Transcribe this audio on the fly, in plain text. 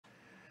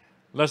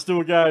Let's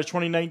do it, guys.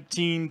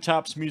 2019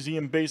 Topps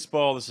Museum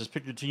Baseball. This is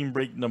pick your team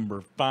break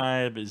number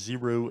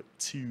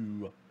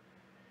 502.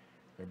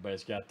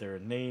 Everybody's got their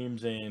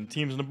names and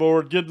teams on the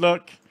board. Good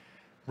luck.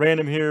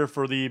 Random here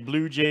for the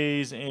Blue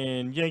Jays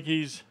and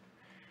Yankees.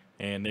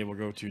 And they will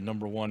go to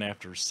number 1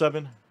 after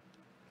 7.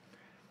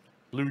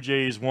 Blue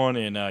Jays 1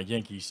 and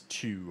Yankees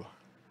 2.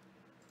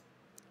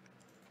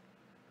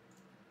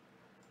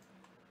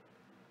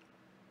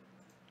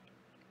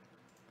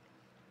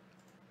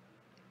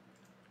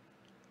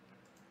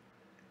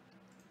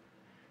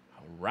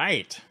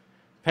 Right.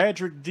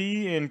 Patrick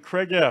D and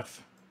Craig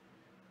F.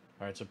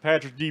 All right, so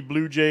Patrick D,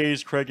 Blue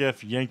Jays, Craig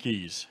F,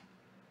 Yankees.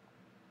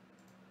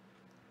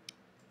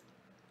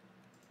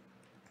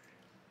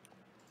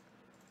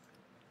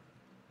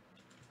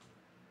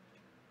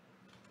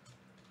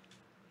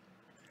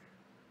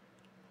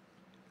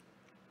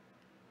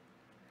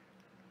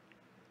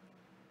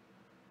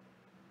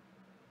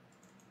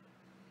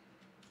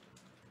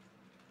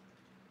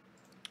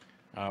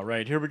 All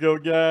right, here we go,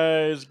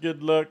 guys.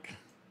 Good luck.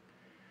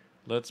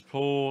 Let's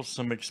pull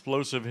some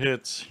explosive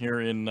hits here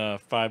in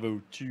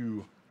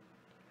 502.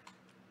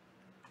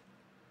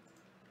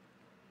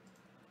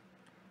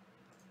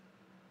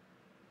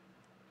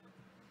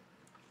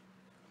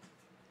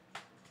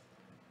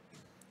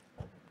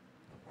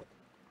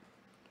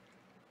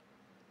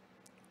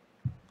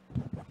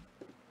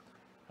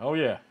 Oh,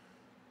 yeah.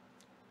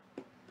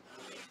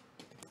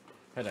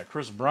 Had that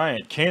Chris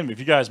Bryant canvas. If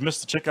you guys missed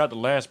to check out the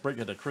last break,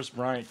 had the Chris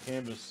Bryant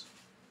canvas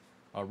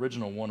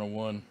original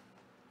 101.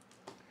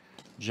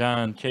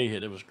 John K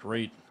hit. It was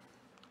great.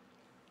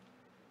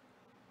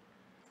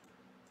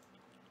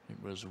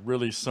 It was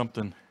really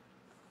something.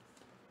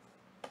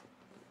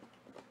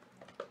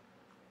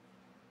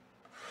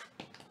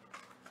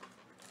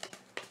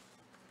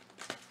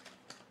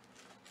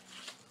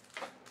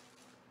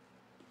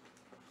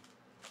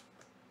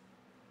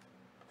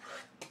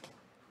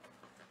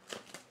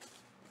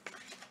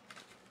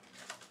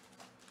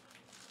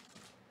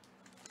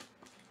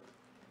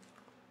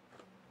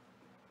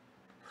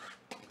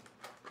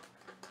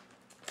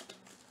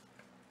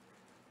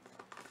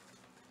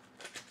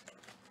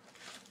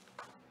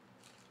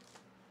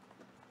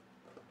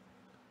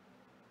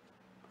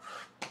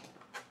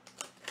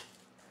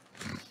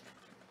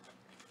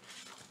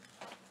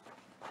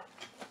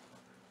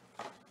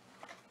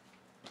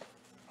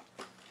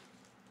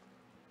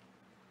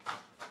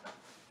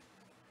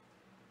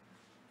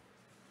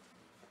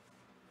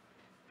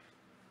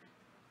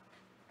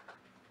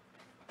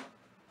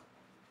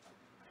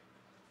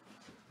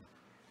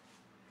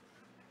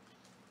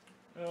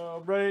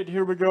 All right,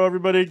 here we go,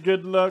 everybody.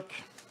 Good luck.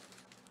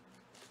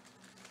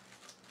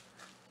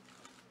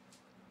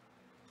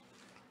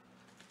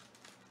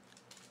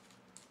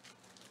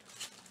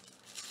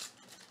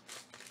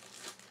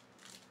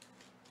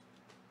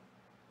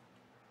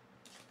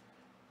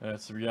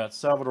 So we got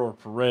Salvador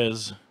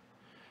Perez,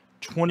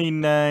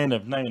 29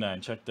 of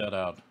 99. Check that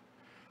out.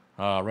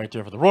 Right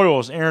there for the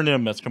Royals. Aaron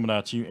M. That's coming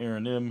out to you,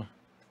 Aaron M.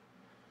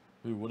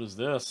 Ooh, what is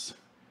this?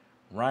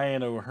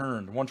 Ryan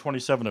O'Hearn,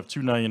 127 of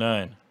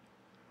 299.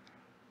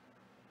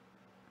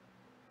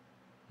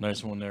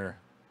 Nice one there.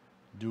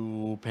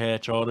 Dual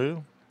patch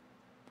auto.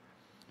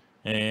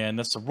 And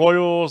that's the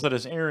Royals. That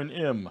is Aaron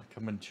M.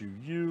 coming to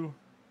you.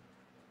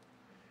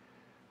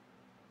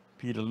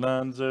 Pete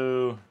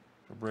Alonso,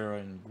 Cabrera,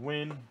 and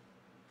Gwynn.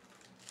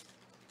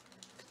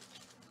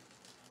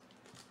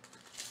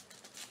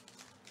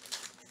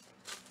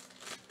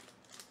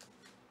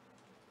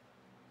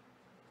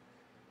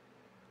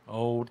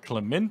 Old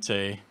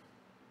Clemente.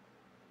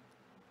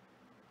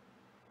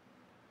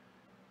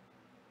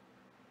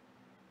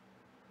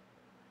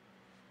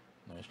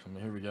 Nice.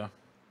 Here we go.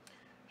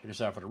 Check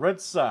this out for the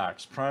Red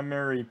Sox.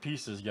 Primary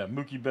pieces. You got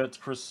Mookie Betts,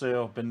 Chris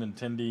Sale,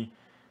 Benintendi,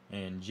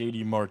 and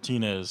JD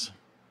Martinez.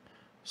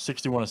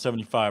 61 of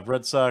 75.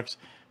 Red Sox.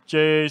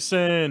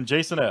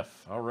 Jason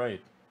F. All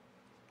right.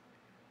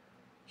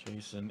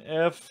 Jason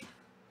F.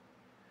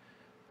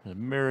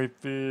 And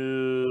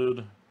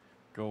Merrifield,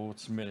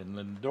 Goldsmith, and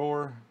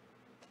Lindor.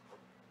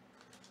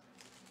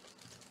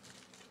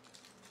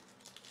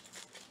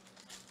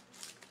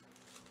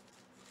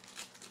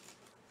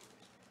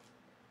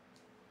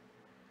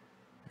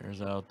 There's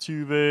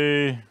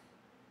Altuve.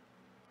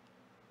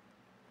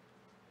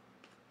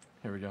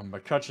 Here we go.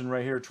 McCutchen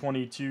right here,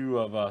 22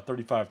 of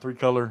 35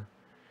 3-color.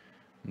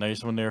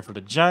 Nice one there for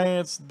the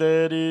Giants.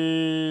 That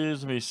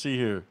is, let me see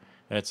here.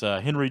 That's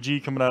Henry G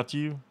coming out to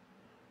you.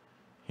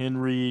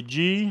 Henry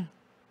G.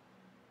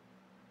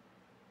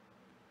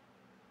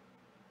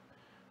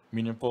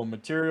 Meaningful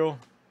material.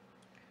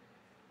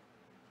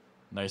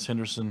 Nice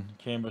Henderson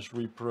Canvas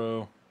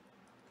Repro.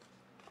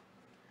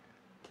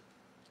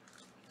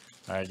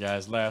 All right,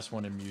 guys, last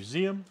one in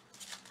Museum.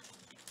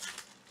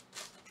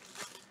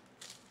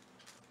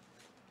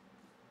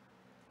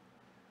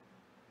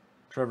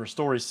 Trevor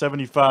Story,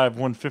 75,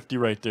 150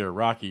 right there,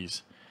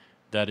 Rockies.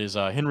 That is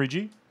Henry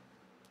G.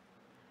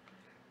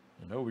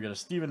 And we got a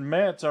Steven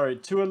Matz. All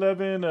right,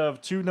 211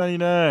 of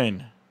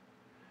 299.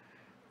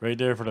 Right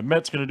there for the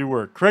Mets, going to do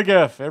work. Craig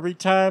F. Every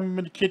time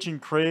in the kitchen,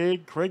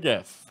 Craig. Craig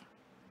F.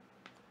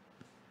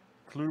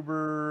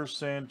 Kluber,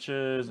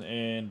 Sanchez,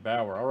 and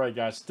Bauer. All right,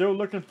 guys. Still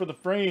looking for the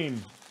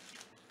frame.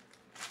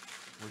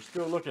 We're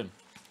still looking.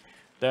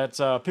 That's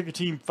Pick a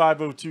Team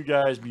 502,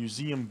 guys.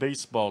 Museum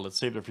Baseball. Let's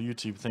save it for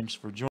YouTube. Thanks for joining.